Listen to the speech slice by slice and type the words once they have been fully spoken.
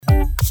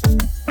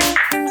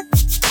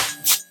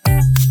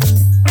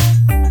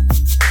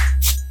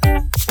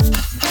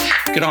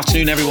Good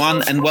afternoon,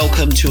 everyone, and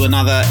welcome to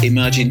another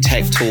Emerging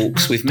Tech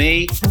Talks with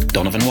me,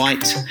 Donovan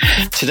White.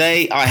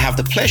 Today, I have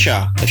the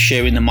pleasure of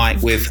sharing the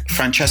mic with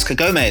Francesca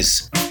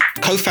Gomez,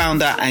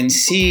 co-founder and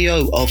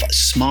CEO of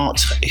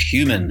Smart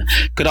Human.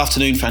 Good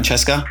afternoon,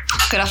 Francesca.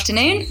 Good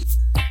afternoon.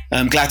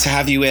 I'm glad to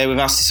have you here with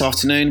us this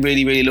afternoon.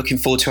 Really looking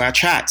forward to our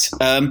chat.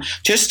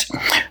 Just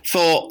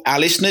for our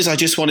listeners, I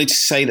just wanted to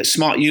say that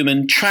Smart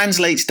Human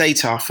translates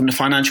data from the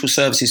financial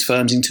services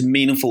firms into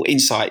meaningful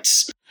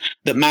insights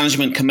that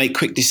management can make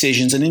quick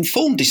decisions and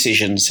informed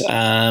decisions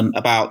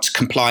about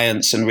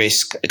compliance and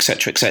risk,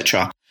 etc.,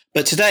 etc.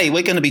 But today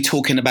we're going to be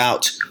talking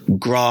about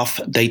graph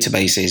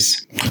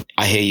databases,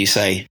 I hear you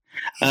say.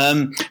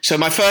 So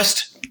my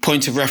first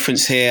point of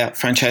reference here,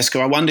 Francesca,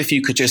 I wonder if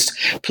you could just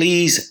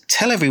please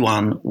tell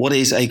everyone what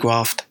is a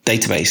graph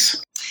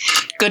database?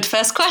 Good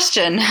first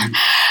question.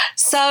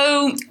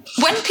 So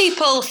when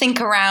people think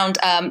around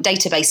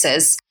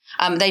databases,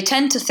 they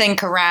tend to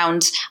think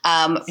around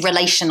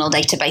relational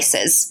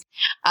databases.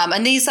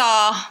 And these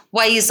are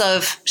ways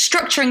of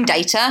structuring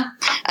data.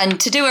 And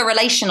to do a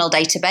relational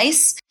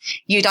database,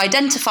 you'd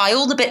identify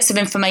all the bits of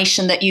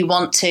information that you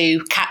want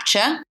to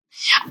capture.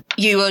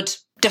 You would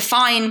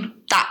define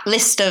that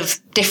list of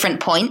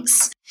different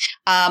points,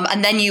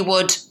 and then you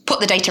would put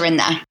the data in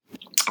there.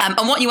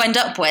 And what you end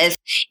up with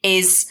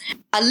is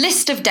a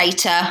list of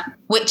data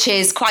which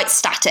is quite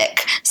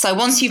static. So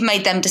once you've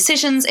made them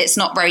decisions, it's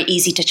not very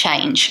easy to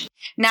change.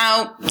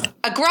 Now,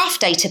 a graph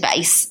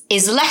database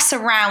is less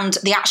around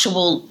the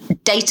actual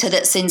data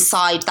that's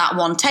inside that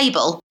one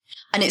table,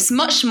 and it's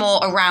much more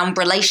around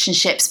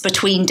relationships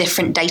between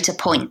different data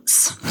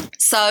points.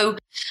 So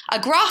a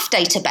graph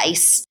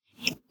database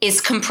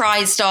is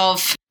comprised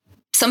of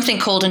something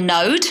called a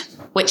node,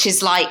 which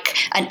is like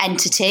an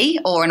entity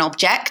or an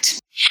object,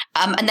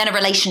 and then a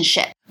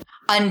relationship.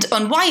 And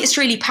why it's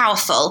really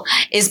powerful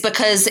is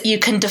because you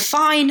can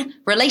define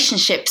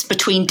relationships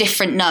between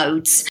different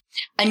nodes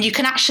and you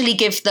can actually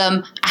give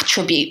them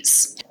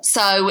attributes.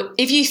 So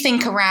if you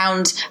think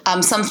around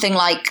something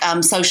like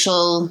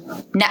social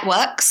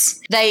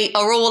networks, they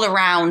are all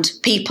around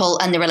people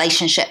and the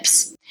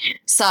relationships.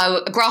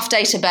 So a graph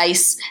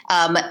database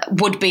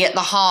would be at the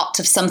heart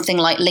of something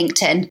like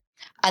LinkedIn.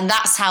 And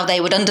that's how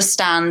they would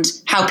understand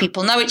how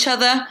people know each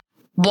other,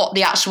 what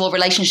the actual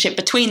relationship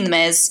between them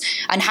is,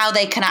 and how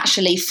they can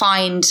actually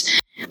find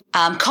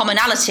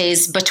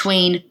commonalities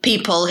between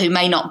people who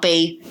may not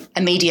be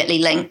immediately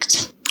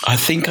linked. I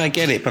think I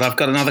get it, but I've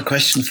got another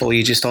question for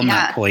you just on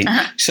that point.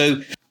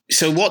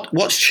 So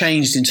what's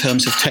changed in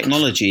terms of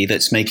technology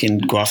that's making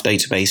graph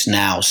database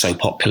now so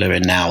popular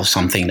and now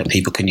something that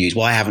people can use?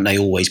 Why haven't they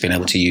always been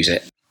able to use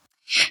it?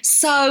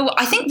 So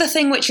I think the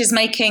thing which is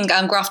making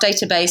graph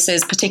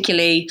databases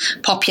particularly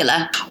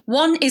popular,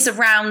 one is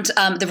around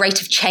the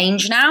rate of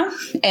change now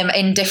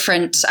in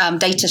different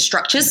data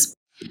structures.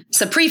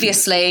 So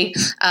previously,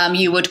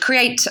 you would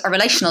create a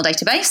relational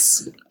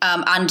database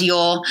and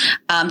your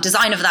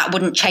design of that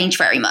wouldn't change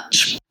very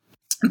much.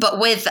 But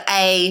with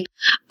a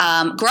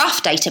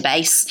graph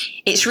database,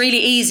 it's really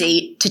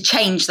easy to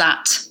change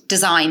that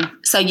design.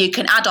 So you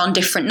can add on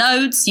different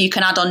nodes, you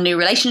can add on new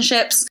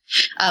relationships.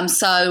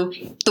 So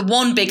the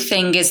one big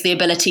thing is the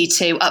ability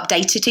to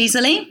update it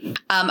easily.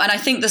 And I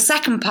think the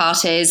second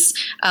part is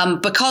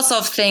because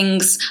of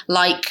things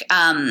like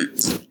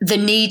the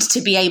need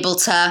to be able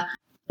to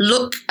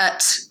look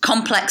at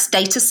complex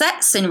data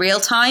sets in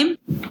real time,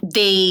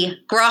 the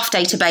graph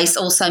database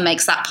also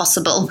makes that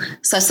possible.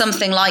 So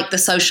something like the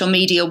social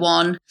media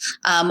one,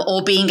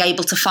 or being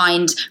able to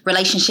find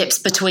relationships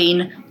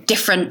between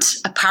different,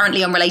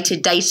 apparently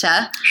unrelated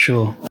data.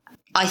 Sure.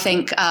 I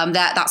think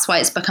that's why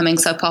it's becoming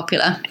so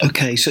popular.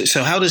 Okay,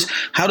 so how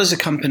does a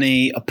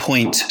company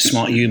appoint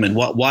Smart Human?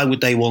 Why would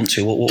they want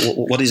to?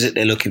 What is it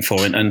they're looking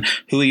for? And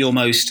who are your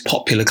most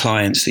popular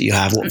clients that you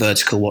have? What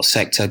vertical, what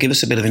sector? Give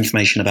us a bit of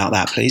information about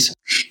that, please.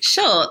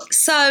 Sure.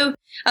 So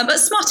at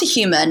Smarter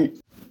Human,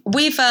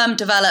 we've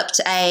developed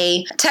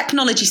a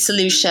technology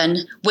solution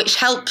which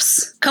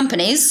helps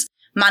companies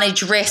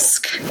manage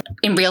risk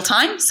in real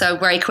time, so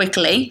very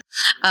quickly,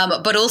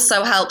 but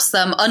also helps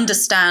them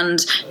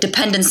understand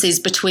dependencies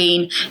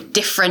between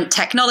different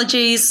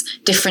technologies,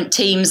 different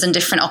teams, and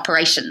different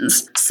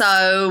operations.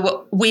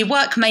 So we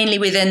work mainly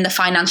within the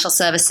financial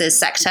services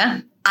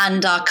sector,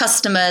 and our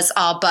customers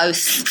are both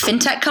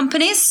fintech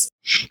companies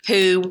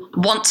who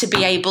want to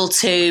be able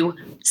to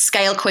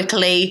scale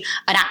quickly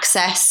and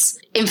access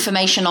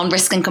information on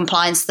risk and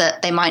compliance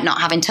that they might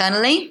not have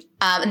internally.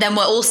 And then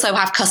we'll also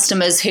have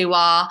customers who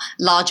are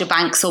larger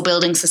banks or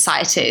building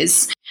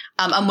societies.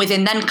 And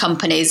within them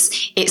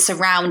companies, it's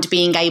around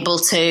being able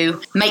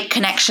to make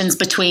connections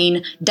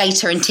between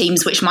data and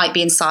teams which might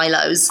be in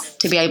silos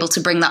to be able to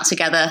bring that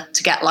together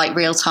to get like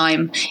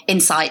real-time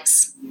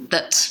insights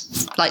that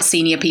like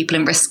senior people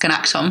in risk can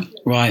act on.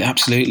 Right,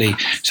 absolutely.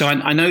 So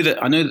I know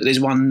that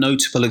there's one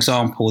notable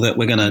example that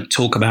we're going to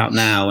talk about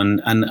now,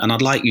 and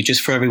I'd like you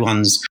just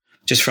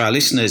for our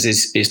listeners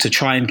is to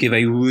try and give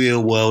a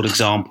real world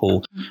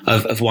example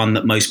of one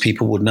that most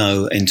people would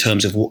know in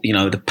terms of, you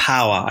know, the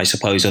power, I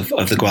suppose, of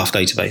the graph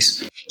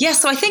database. Yeah,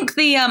 so I think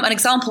the an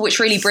example which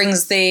really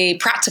brings the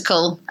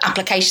practical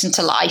application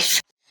to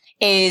life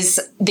is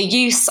the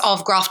use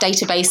of graph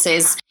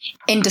databases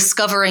in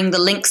discovering the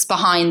links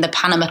behind the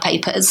Panama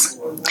Papers.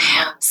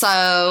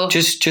 So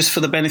just for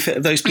the benefit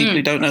of those people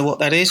who don't know what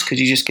that is, could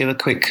you just give a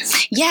quick...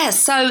 Yeah,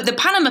 so the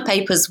Panama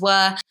Papers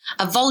were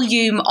a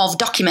volume of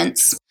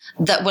documents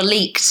that were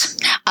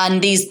leaked.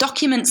 And these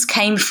documents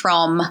came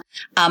from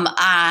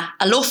a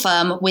law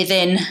firm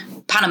within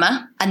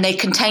Panama, and they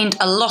contained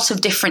a lot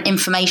of different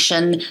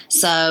information.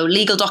 So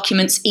legal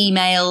documents,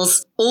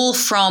 emails, all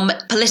from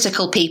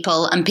political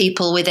people and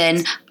people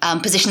within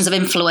positions of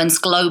influence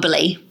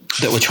globally.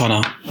 That we're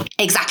trying to...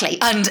 Exactly.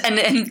 And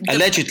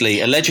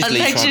allegedly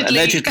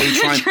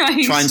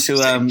trying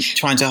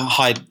to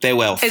hide their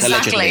wealth.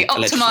 Exactly.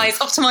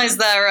 Optimize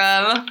their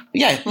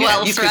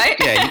wealth, right?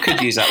 You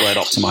could use that word,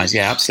 optimize.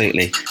 Yeah,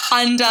 absolutely.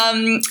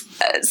 And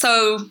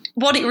so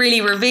what it really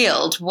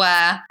revealed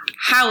were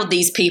how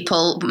these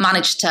people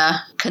managed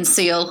to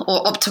conceal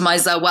or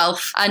optimize their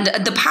wealth. And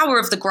the power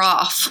of the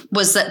graph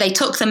was that they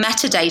took the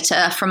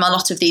metadata from a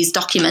lot of these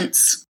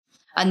documents,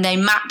 and they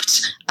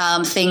mapped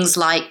things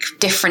like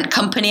different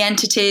company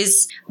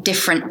entities,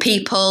 different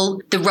people,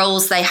 the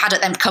roles they had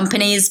at them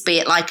companies, be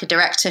it like a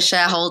director,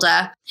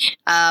 shareholder,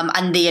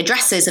 and the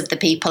addresses of the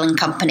people and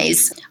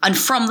companies. And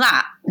from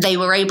that, they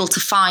were able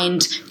to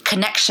find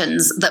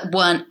connections that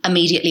weren't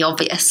immediately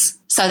obvious.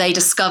 So they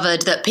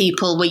discovered that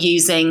people were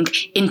using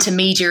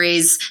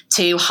intermediaries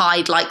to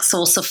hide like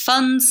source of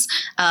funds.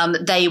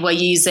 They were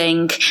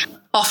using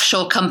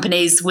offshore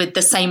companies with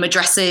the same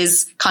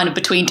addresses kind of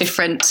between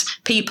different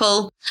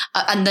people.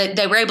 And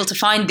they were able to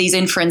find these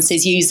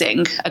inferences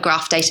using a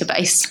graph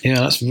database. Yeah,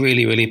 that's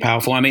really, really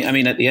powerful. I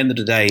mean, at the end of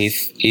the day,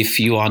 if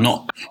you are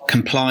not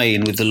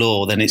complying with the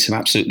law, then it's an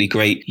absolutely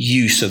great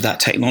use of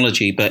that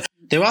technology. But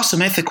there are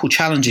some ethical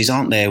challenges,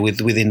 aren't there,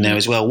 within there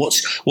as well?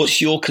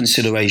 What's your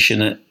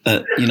consideration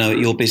at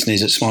your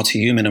business at Smarter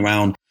Human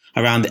around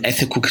the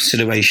ethical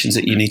considerations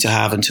that you need to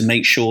have, and to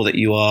make sure that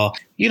you are,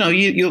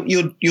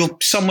 you're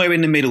somewhere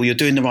in the middle, you're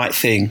doing the right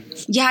thing?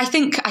 Yeah, I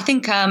think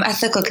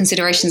ethical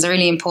considerations are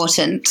really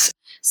important.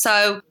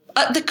 So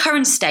at the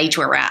current stage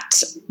we're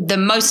at, the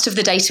most of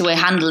the data we're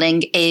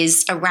handling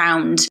is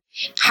around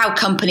how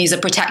companies are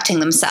protecting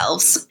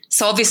themselves.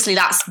 So obviously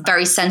that's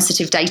very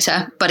sensitive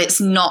data, but it's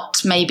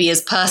not maybe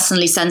as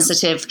personally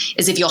sensitive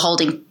as if you're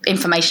holding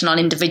information on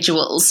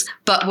individuals.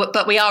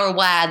 But we are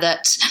aware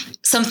that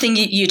something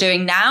you're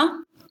doing now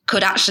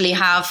could actually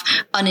have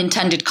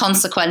unintended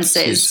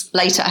consequences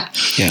later.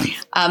 Yeah.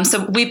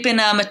 So we've been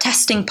a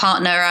testing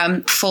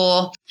partner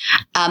for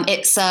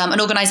it's an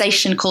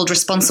organization called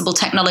Responsible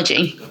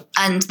Technology,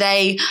 and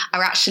they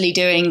are actually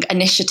doing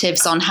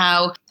initiatives on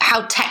how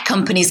tech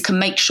companies can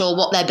make sure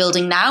what they're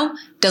building now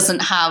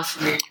doesn't have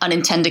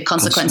unintended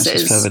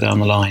consequences further down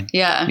the line.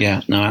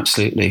 Yeah. No,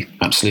 absolutely.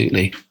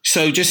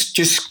 So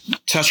just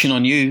touching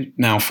on you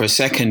now for a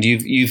second,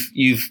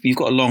 you've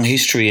got a long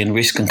history in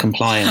risk and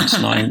compliance.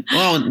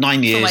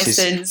 9 years for my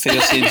sins. For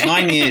your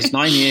sins.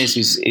 9 years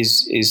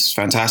is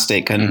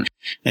fantastic, and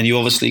you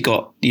obviously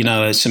got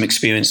some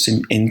experience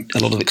in a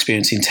lot of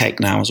experience in tech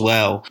now as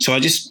well. So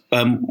I just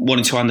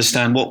wanted to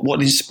understand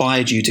what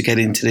inspired you to get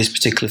into this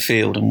particular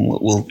field, and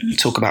we'll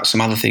talk about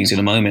some other things in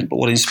a moment. But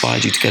what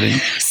inspired you to get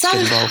involved?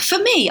 So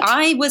for me,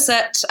 I was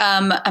at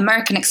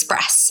American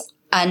Express,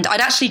 and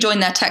I'd actually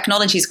joined their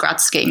technologies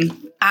grad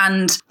scheme.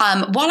 And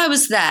while I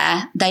was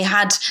there, they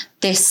had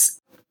this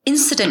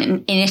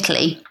incident in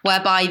Italy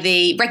whereby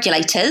the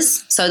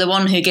regulators, so the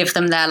one who give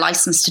them their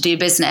license to do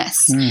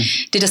business,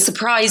 did a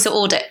surprise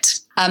audit.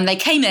 They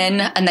came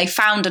in and they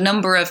found a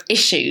number of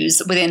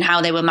issues within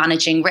how they were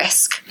managing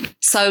risk.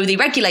 So the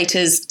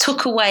regulators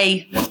took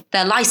away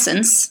their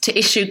license to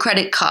issue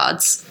credit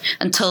cards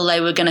until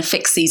they were going to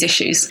fix these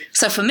issues.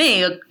 So for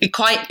me,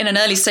 quite in an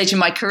early stage in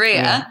my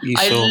career,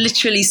 I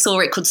literally saw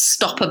it could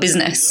stop a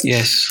business.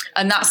 Yes.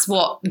 And that's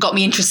what got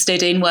me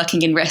interested in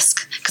working in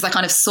risk, because I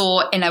kind of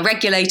saw in a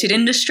regulated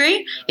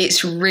industry,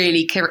 it's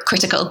really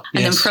critical.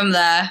 And then from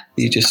there,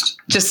 you just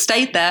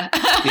stayed there.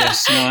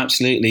 Yes, no,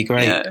 absolutely.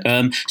 Great.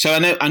 Yeah. So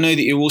I know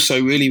that you're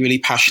also really, really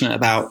passionate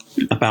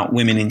about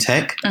women in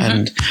tech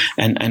and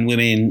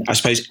women, I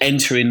suppose,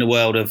 entering the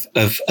world of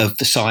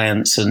the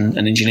science and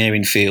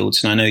engineering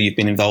fields. And I know you've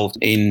been involved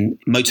in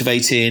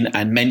motivating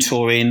and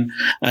mentoring.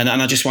 And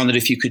I just wondered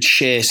if you could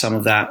share some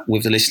of that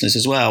with the listeners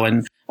as well,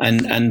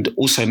 and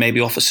also maybe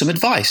offer some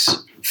advice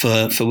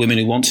for women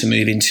who want to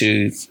move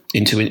into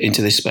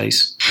this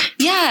space.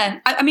 Yeah.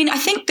 I mean, I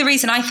think the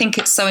reason I think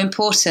it's so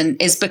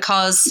important is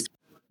because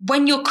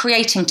when you're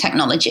creating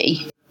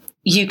technology,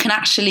 you're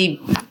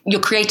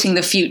creating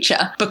the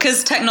future,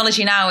 because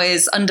technology now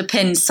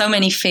underpins so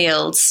many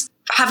fields.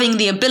 Having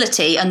the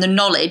ability and the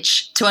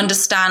knowledge to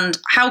understand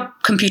how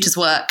computers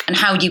work and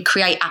how you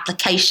create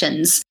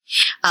applications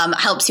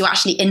helps you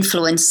actually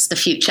influence the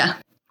future.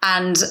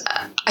 And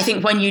I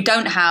think when you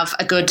don't have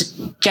a good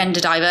gender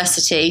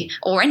diversity,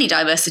 or any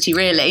diversity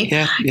really,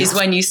 is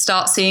when you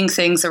start seeing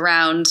things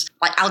around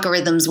like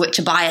algorithms which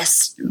are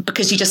biased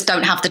because you just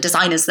don't have the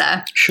designers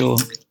there. Sure.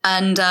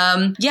 And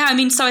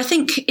so I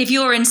think if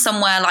you're in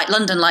somewhere like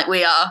London, like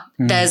we are,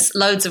 there's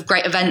loads of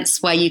great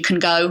events where you can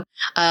go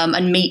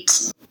and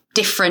meet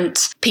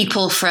different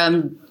people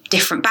from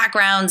different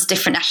backgrounds,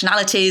 different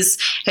nationalities,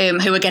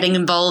 who are getting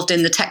involved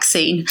in the tech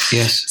scene.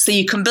 Yes. So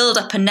you can build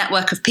up a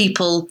network of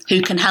people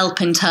who can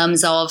help in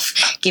terms of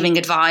giving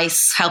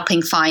advice,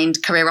 helping find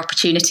career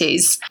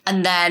opportunities.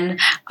 And then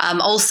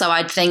also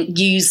I'd think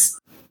use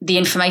the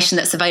information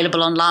that's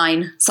available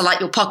online. So like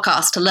your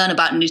podcast, to learn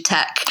about new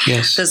tech.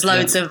 Yes. There's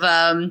loads of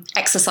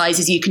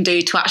exercises you can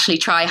do to actually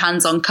try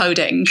hands-on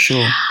coding.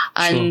 Sure.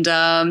 And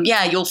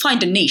you'll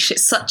find a niche.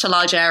 It's such a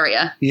large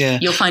area. Yeah.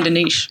 You'll find a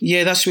niche.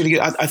 Yeah, that's really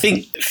good. I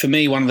think for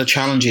me, one of the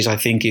challenges, I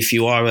think if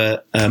you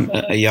are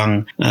a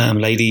young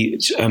lady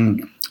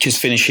just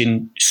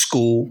finishing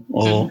school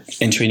or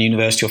entering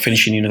university or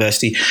finishing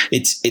university,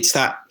 it's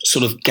that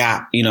sort of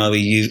gap,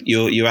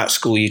 you're at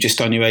school, you've just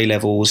done your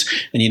A-levels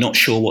and you're not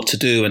sure what to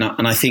do.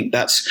 And I think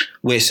that's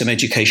where some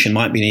education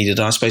might be needed.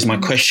 I suppose my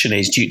question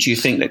is, do you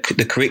think that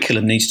the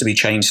curriculum needs to be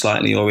changed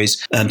slightly, or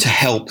is to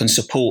help and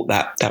support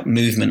that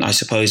movement, I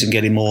suppose, and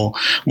getting more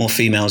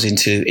females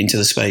into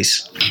the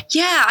space?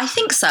 Yeah, I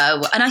think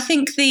so. And I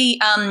think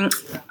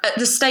at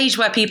the stage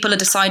where people are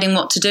deciding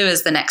what to do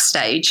as the next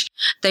stage,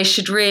 they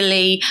should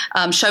really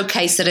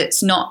showcase that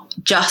it's not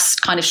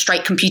just kind of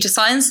straight computer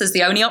science as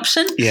the only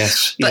option.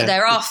 Yes. But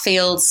there are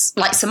fields,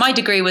 so my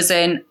degree was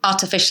in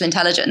artificial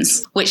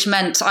intelligence, which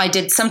meant I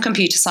did some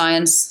computer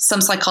science,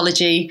 some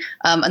psychology,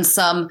 and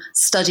some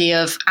study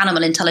of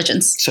animal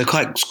intelligence. So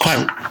quite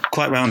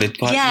rounded.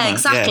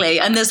 Exactly.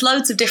 Yeah. And there's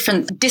loads of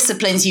different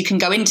disciplines you can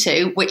go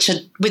into, which are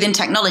within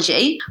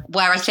technology,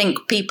 where I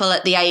think people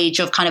at the age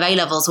of kind of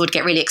A-levels would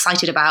get really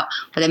excited about,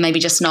 but they're maybe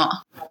just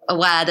not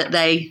aware that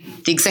they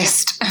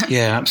exist.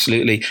 Yeah,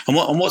 absolutely. And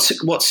what's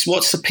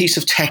the piece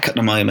of tech at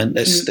the moment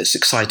that's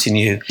exciting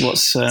you?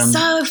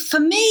 So for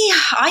me,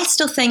 I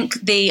still think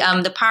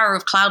the power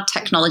of cloud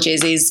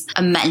technologies is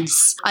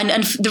immense,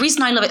 and the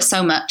reason I love it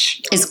so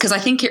much is because I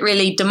think it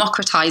really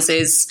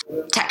democratizes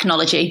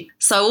technology.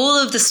 So all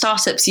of the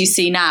startups you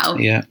see now,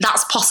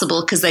 that's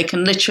possible because they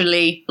can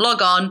literally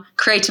log on,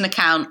 create an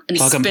account, and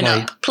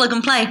plug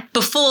and play.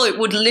 Before, it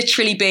would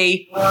literally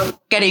be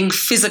getting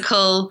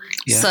physical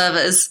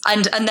servers,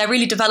 and they're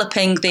really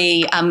developing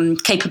the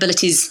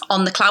capabilities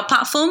on the cloud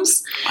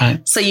platforms.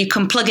 Right. So you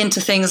can plug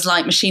into things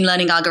like machine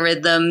learning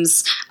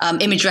algorithms,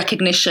 image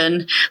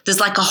recognition. There's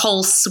like a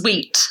whole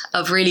suite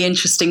of really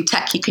interesting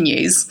tech you can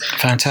use.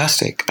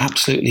 Fantastic.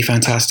 Absolutely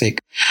fantastic.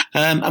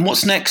 And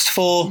what's next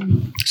for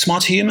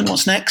Smarter Human?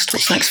 What's next?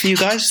 What's next for you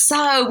guys?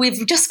 So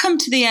we've just come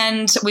to the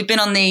end. We've been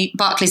on the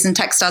Barclays and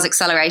Techstars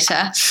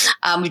Accelerator.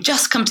 We've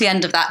just come to the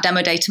end of that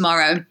demo day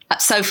tomorrow.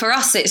 So for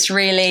us, it's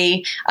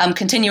really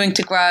continuing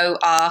to grow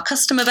our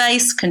customer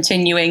base,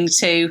 continuing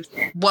to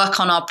work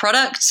on our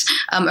product,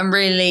 and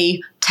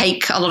really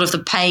take a lot of the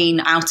pain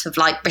out of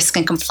risk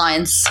and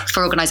compliance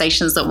for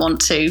organizations that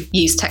want to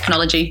use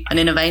technology and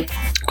innovate.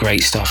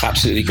 Great stuff.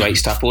 Absolutely great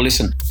stuff. Well,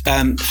 listen,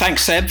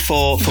 thanks, Seb,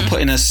 for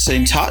putting us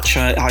in touch.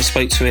 I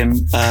spoke to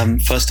him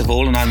first of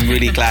all, and I'm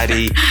really glad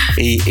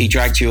he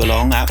dragged you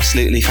along.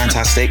 Absolutely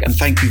fantastic. And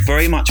thank you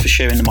very much for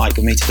sharing the mic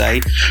with me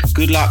today.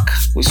 Good luck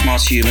with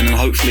Smarter Human, and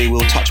hopefully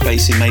we'll touch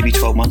base in maybe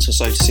 12 months or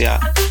so to see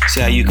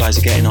how you guys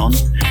are getting on.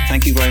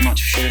 Thank you very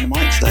much for sharing the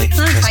mic today.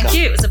 Thank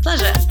you. It was a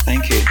pleasure.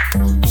 Thank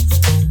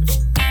you.